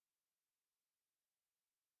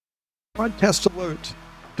Broadcast alert.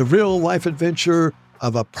 The real-life adventure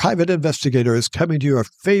of a private investigator is coming to your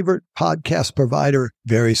favorite podcast provider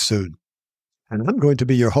very soon. And I'm going to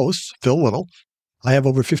be your host, Phil Little. I have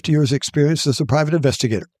over 50 years' experience as a private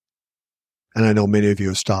investigator. And I know many of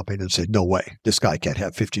you are stopping and saying, no way, this guy can't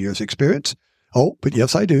have 50 years' experience. Oh, but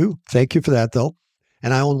yes, I do. Thank you for that, though.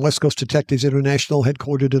 And I own West Coast Detectives International,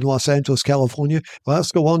 headquartered in Los Angeles, California. Well,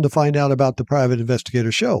 let's go on to find out about the Private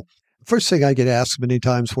Investigator Show. First thing I get asked many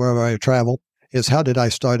times wherever I travel is, how did I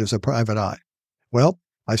start as a private eye? Well,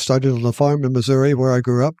 I started on a farm in Missouri where I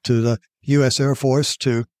grew up, to the U.S. Air Force,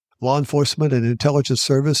 to law enforcement and intelligence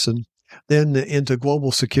service, and then into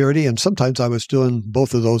global security. And sometimes I was doing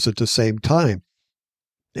both of those at the same time.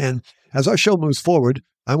 And as our show moves forward,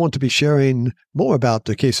 I want to be sharing more about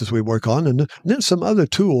the cases we work on, and then some other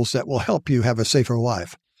tools that will help you have a safer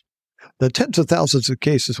life. The tens of thousands of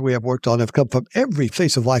cases we have worked on have come from every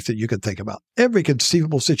phase of life that you can think about. Every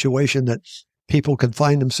conceivable situation that people can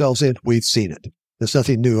find themselves in, we've seen it. There's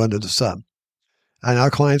nothing new under the sun. And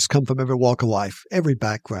our clients come from every walk of life, every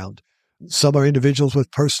background. Some are individuals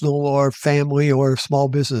with personal or family or small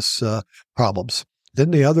business problems.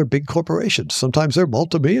 Then the other big corporations. Sometimes they're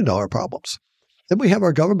multi-million-dollar problems. Then we have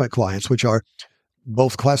our government clients, which are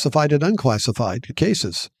both classified and unclassified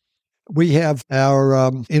cases. We have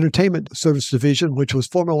our entertainment service division, which was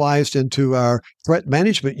formalized into our threat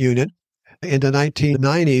management unit in the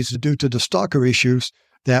 1990s due to the stalker issues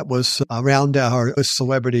that was around our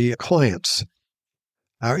celebrity clients.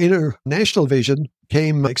 Our international division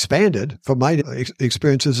came expanded from my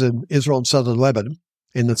experiences in Israel and southern Lebanon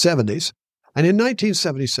in the 70s. And in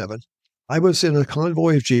 1977, I was in a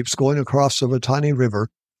convoy of jeeps going across the Litani River.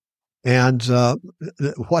 And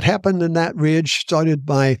what happened in that ridge started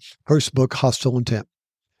my first book, Hostile Intent.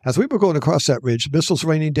 As we were going across that ridge, missiles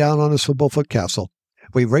raining down on us from Beaufort Castle,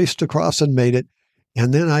 we raced across and made it.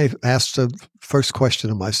 And then I asked the first question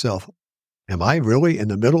of myself, am I really in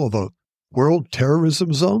the middle of a world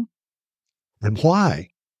terrorism zone? And why?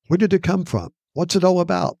 Where did it come from? What's it all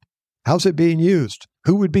about? How's it being used?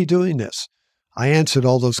 Who would be doing this? I answered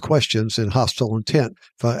all those questions in Hostile Intent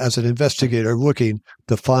as an investigator looking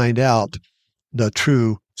to find out the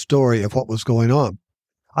true story of what was going on.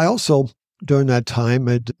 I also, during that time,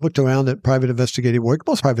 had looked around at private investigative work.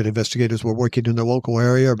 Most private investigators were working in their local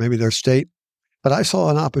area or maybe their state, but I saw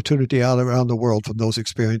an opportunity out around the world from those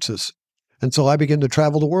experiences. And so I began to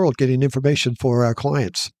travel the world getting information for our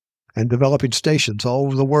clients and developing stations all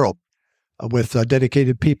over the world with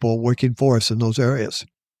dedicated people working for us in those areas.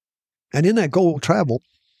 And in that global travel,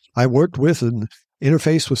 I worked with and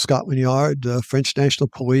interfaced with Scotland Yard, French National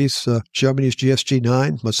Police, Germany's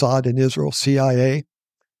GSG-9, Mossad in Israel, CIA,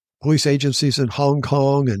 police agencies in Hong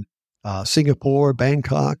Kong and Singapore,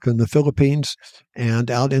 Bangkok, and the Philippines,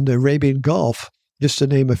 and out in the Arabian Gulf, just to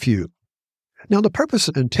name a few. Now, the purpose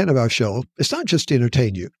and intent of our show is not just to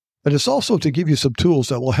entertain you, but it's also to give you some tools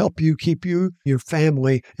that will help you keep you, your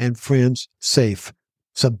family, and friends safe.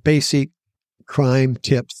 Some basic crime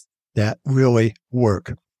tips that really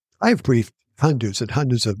work. I've briefed hundreds and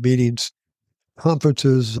hundreds of meetings,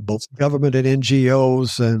 conferences, both government and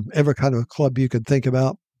NGOs, and every kind of club you can think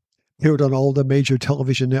about. Appeared on all the major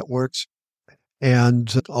television networks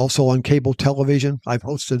and also on cable television. I've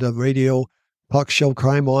hosted a radio talk show,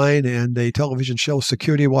 Crime Line, and a television show,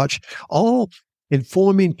 Security Watch, all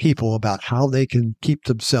informing people about how they can keep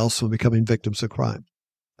themselves from becoming victims of crime.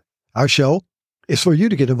 Our show is for you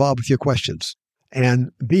to get involved with your questions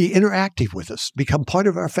and be interactive with us, become part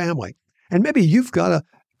of our family. And maybe you've got a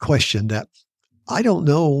question that, I don't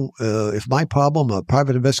know if my problem, a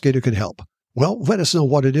private investigator could help. Well, let us know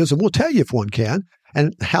what it is, and we'll tell you if one can,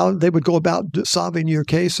 and how they would go about solving your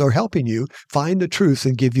case or helping you find the truth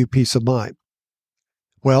and give you peace of mind.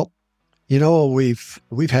 Well, you know,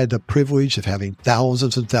 we've had the privilege of having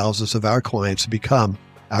thousands and thousands of our clients become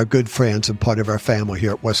our good friends and part of our family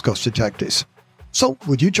here at West Coast Detectives. So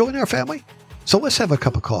would you join our family? So let's have a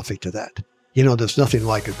cup of coffee to that. You know, there's nothing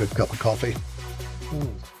like a good cup of coffee,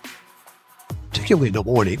 particularly in the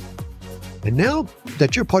morning. And now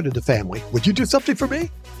that you're part of the family, would you do something for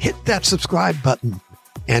me? Hit that subscribe button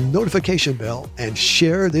and notification bell and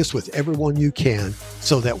share this with everyone you can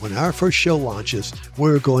so that when our first show launches,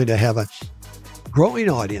 we're going to have a growing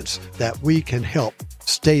audience that we can help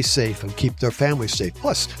stay safe and keep their families safe.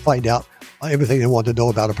 Plus, find out everything they want to know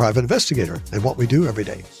about a private investigator and what we do every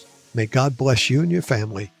day. May God bless you and your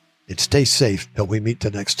family, and stay safe till we meet the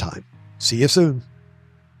next time. See you soon.